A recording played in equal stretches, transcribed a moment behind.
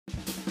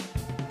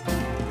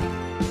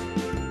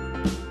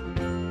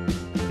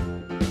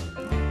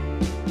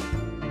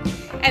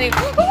Anyway,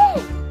 why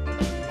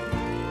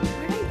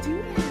did I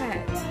do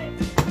that?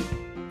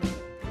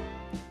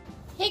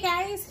 Hey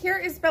guys, here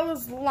is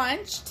Bella's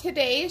lunch.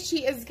 Today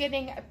she is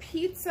getting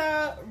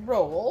pizza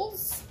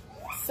rolls,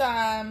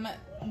 some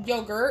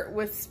yogurt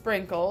with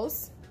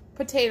sprinkles,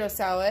 potato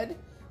salad,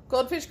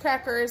 goldfish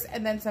crackers,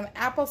 and then some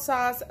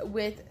applesauce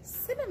with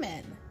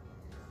cinnamon.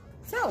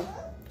 So,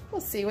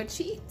 we'll see what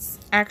she eats.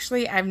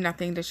 Actually, I have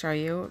nothing to show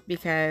you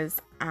because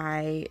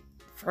I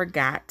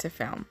forgot to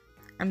film.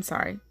 I'm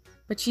sorry.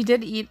 But she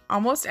did eat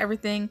almost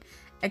everything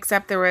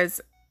except there was,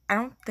 I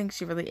don't think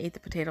she really ate the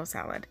potato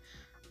salad.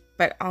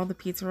 But all the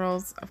pizza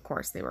rolls, of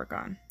course, they were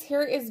gone.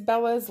 Here is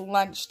Bella's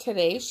lunch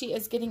today. She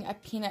is getting a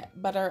peanut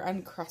butter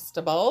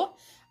Uncrustable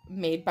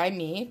made by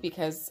me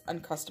because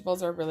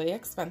Uncrustables are really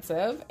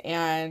expensive.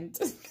 And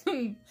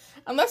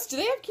unless, do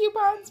they have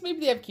coupons?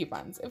 Maybe they have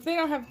coupons. If they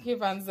don't have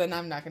coupons, then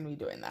I'm not going to be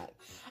doing that.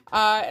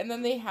 And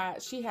then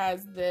she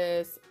has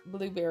this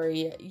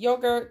blueberry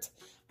yogurt,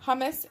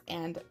 hummus,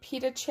 and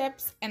pita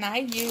chips. And I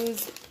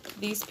use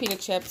these pita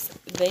chips.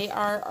 They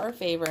are our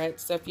favorite.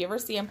 So if you ever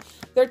see them,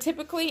 they're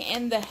typically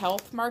in the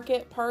health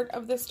market part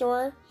of the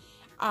store.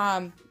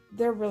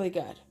 They're really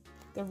good.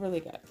 They're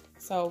really good.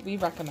 So we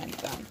recommend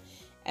them.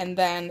 And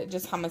then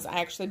just hummus. I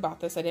actually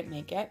bought this. I didn't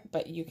make it,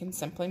 but you can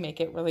simply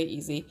make it really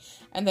easy.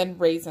 And then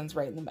raisins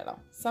right in the middle.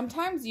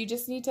 Sometimes you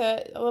just need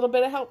a little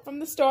bit of help from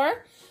the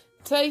store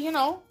to, you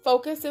know,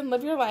 focus and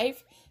live your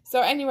life.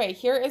 So anyway,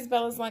 here is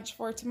Bella's lunch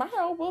for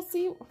tomorrow. We'll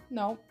see.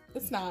 No,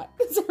 it's not.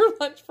 It's her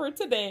lunch for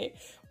today.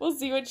 We'll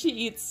see what she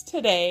eats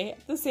today,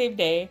 the same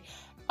day.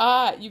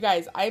 You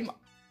guys,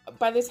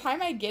 by the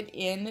time I get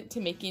into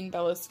making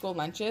Bella's school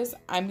lunches,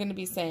 I'm going to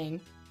be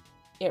saying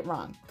it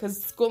wrong.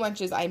 Because school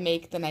lunches I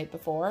make the night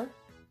before,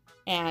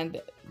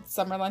 and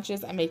summer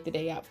lunches I make the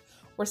day of.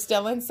 We're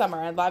still in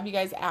summer. A lot of you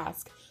guys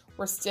ask.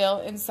 We're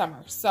still in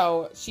summer.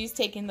 So she's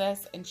taking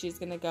this and she's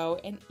going to go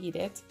and eat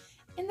it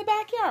in the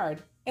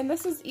backyard. And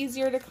this is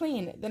easier to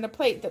clean than a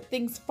plate that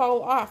things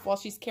fall off while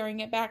she's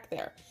carrying it back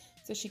there.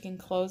 So she can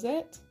close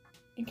it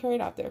and carry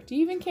it out there. Do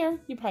you even care?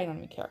 You probably don't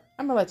even care.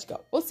 I'm going to let you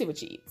go. We'll see what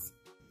she eats.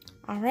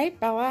 All right,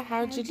 Bella,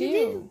 how'd you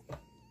do?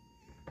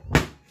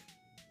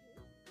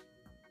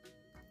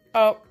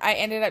 Oh, I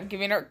ended up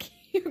giving her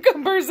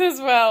cucumbers as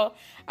well.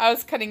 I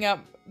was cutting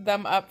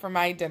them up for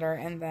my dinner,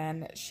 and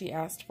then she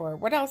asked for,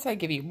 what else I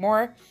give you?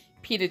 More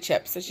pita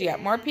chips. So she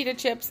got more pita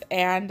chips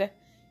and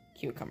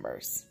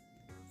cucumbers.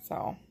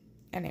 So,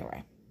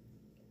 anyway.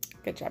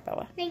 Good job,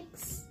 Bella.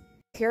 Thanks.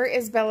 Here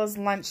is Bella's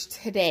lunch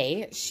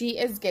today. She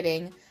is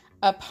getting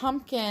a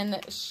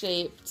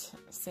pumpkin-shaped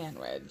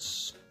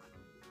sandwich.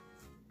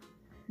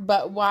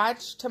 But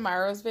watch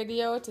tomorrow's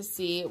video to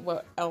see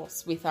what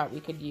else we thought we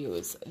could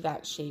use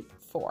that shape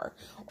for.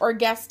 Or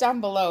guess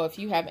down below if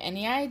you have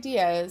any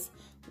ideas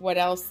what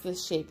else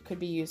this shape could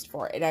be used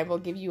for. And I will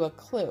give you a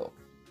clue.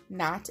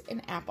 Not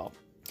an apple.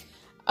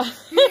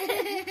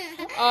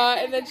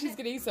 And then she's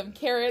getting some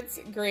carrots,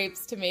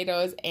 grapes,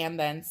 tomatoes, and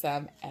then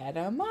some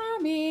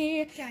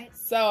edamame. Okay.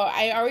 So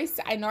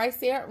I know I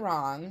say it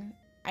wrong.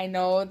 I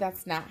know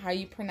that's not how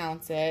you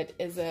pronounce it.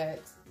 Is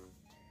it?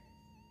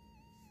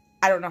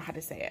 I don't know how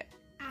to say it.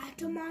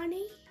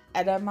 Edamame?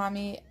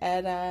 Edamame?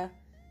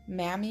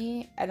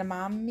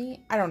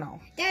 I don't know.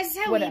 That's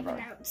how we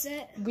pronounce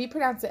it. We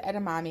pronounce it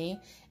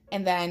edamame.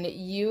 And then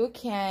you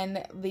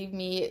can leave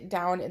me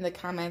down in the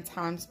comments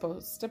how I'm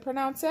supposed to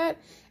pronounce it.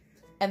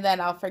 And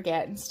then I'll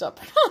forget and still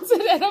pronounce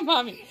it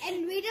edamame.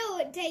 And we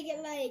don't take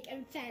it like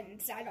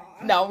offense at all.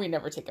 No, we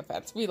never take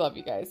offense. We love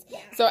you guys. Yeah.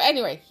 So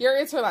anyway, here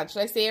is her lunch.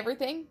 Should I say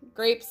everything?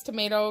 Grapes,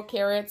 tomato,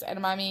 carrots,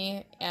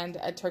 edamame, and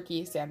a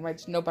turkey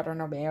sandwich. No butter,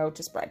 no mayo,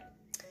 just bread.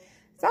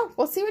 So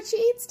we'll see what she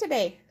eats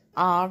today.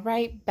 All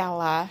right,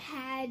 Bella.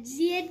 How'd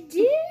you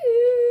do?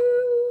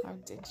 How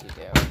did you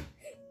do?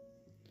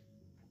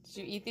 Did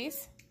you eat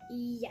these?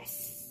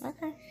 Yes.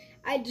 Okay.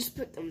 I just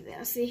put them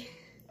there, see?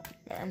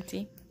 They're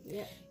empty?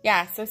 Yeah.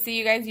 Yeah, so see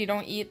you guys, you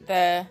don't eat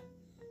the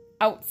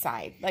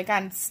outside. Like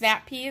on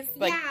snap peas.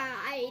 Like, yeah,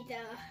 I eat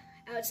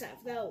the outside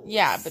of those.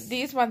 Yeah, but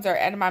these ones are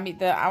edamame.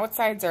 The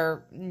outsides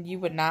are, you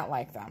would not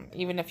like them.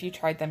 Even if you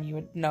tried them, you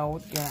would know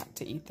you're not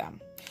to eat them.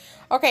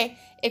 Okay,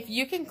 if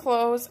you can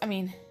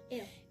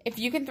if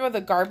you can throw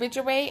the garbage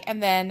away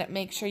and then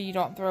make sure you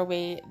don't throw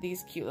away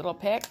these cute little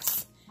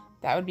picks,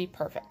 that would be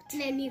perfect.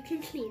 And then you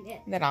can clean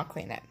it. Then I'll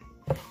clean it.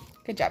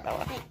 Good job,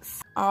 Bella.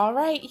 Thanks. All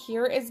right,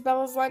 here is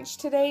Bella's lunch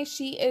today.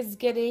 She is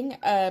getting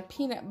a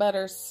peanut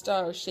butter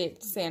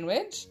star-shaped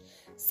sandwich,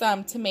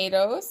 some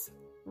tomatoes,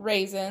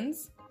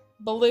 raisins,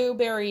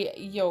 blueberry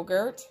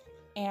yogurt,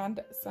 and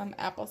some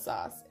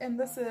applesauce.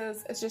 And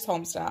it's just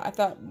home style. I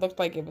thought it looked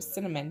like it was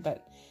cinnamon,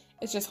 but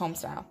it's just home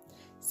style.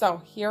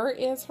 So here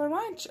is her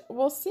lunch.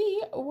 We'll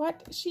see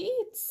what she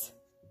eats.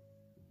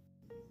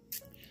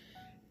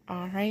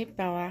 All right,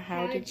 Bella,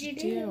 how did you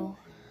do?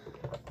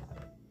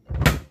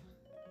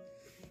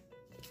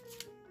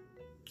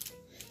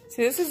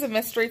 See, this is a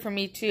mystery for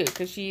me, too,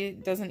 because she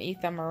doesn't eat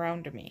them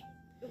around me.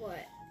 What?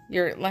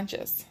 Your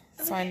lunches.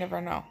 So I never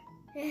know.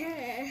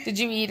 Did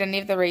you eat any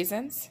of the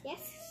raisins?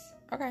 Yes.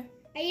 Okay.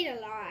 I ate a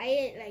lot. I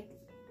ate, like,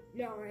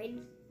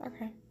 9.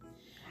 Okay.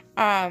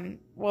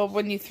 Well,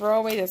 when you throw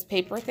away this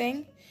paper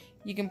thing,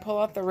 you can pull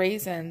out the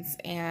raisins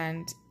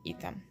and eat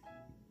them.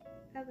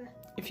 Okay.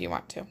 If you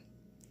want to.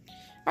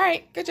 All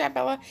right. Good job,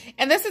 Bella.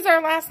 And this is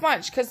our last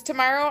lunch because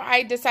tomorrow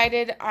I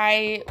decided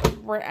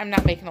I'm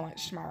not making a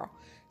lunch tomorrow.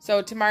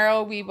 So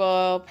tomorrow we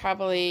will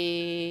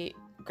probably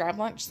grab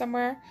lunch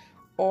somewhere,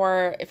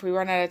 or if we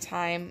run out of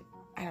time,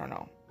 I don't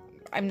know.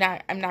 I'm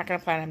not going to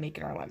plan on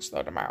making our lunch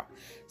though tomorrow.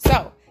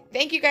 So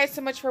thank you guys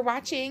so much for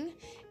watching,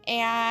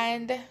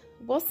 and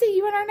we'll see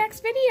you in our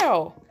next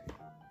video.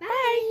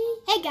 Bye.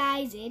 Hey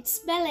guys, it's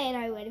Bella and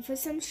I'm ready for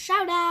some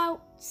shout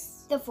outs.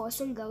 The first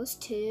one goes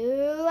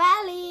to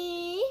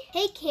Allie.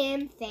 Hey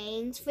Kim,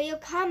 thanks for your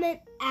comment.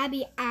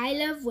 Abby, I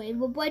love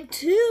Rainbow Boy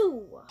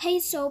too. Hey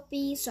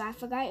Sophie, so I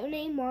forgot your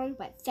name wrong,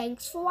 but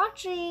thanks for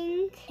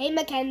watching. Hey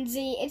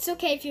Mackenzie, it's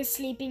okay if you're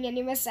sleeping and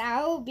you miss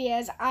out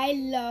because I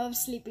love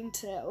sleeping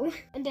too.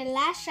 And the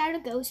last shout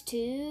out goes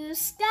to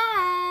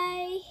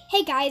Sky.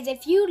 Hey guys,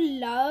 if you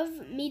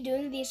love me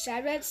doing these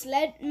shout outs,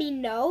 let me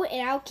know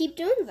and I'll keep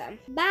doing them.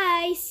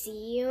 Bye,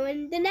 see you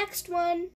in the next one.